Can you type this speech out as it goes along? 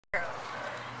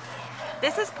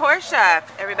This is Portia,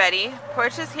 everybody.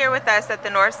 Portia's here with us at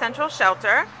the North Central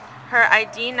Shelter. Her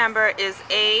ID number is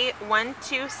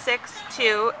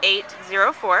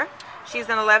A1262804. She's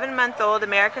an 11-month-old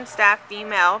American Staff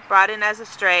female brought in as a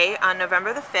stray on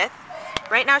November the 5th.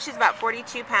 Right now she's about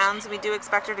 42 pounds. We do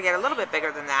expect her to get a little bit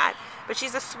bigger than that. But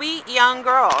she's a sweet young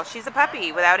girl. She's a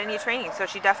puppy without any training, so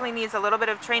she definitely needs a little bit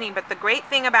of training. But the great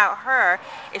thing about her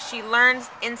is she learns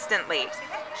instantly.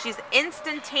 She's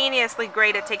instantaneously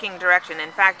great at taking direction.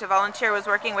 In fact, a volunteer was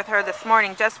working with her this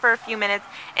morning just for a few minutes,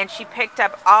 and she picked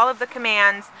up all of the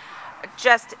commands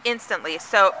just instantly.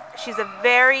 So she's a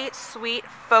very sweet,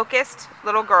 focused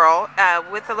little girl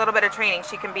with a little bit of training.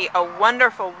 She can be a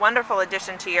wonderful, wonderful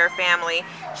addition to your family.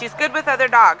 She's good with other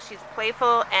dogs. She's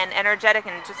playful and energetic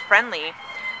and just friendly.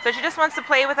 So she just wants to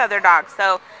play with other dogs.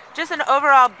 So just an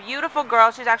overall beautiful girl.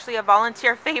 She's actually a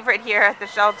volunteer favorite here at the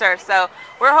shelter. So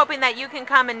we're hoping that you can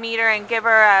come and meet her and give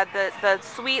her the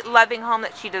sweet, loving home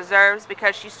that she deserves,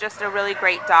 because she's just a really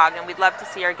great dog, and we'd love to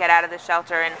see her get out of the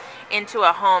shelter and into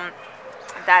a home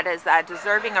that is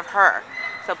deserving of her.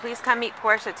 So please come meet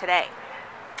Portia today.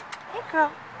 Hey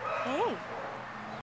girl. Hey.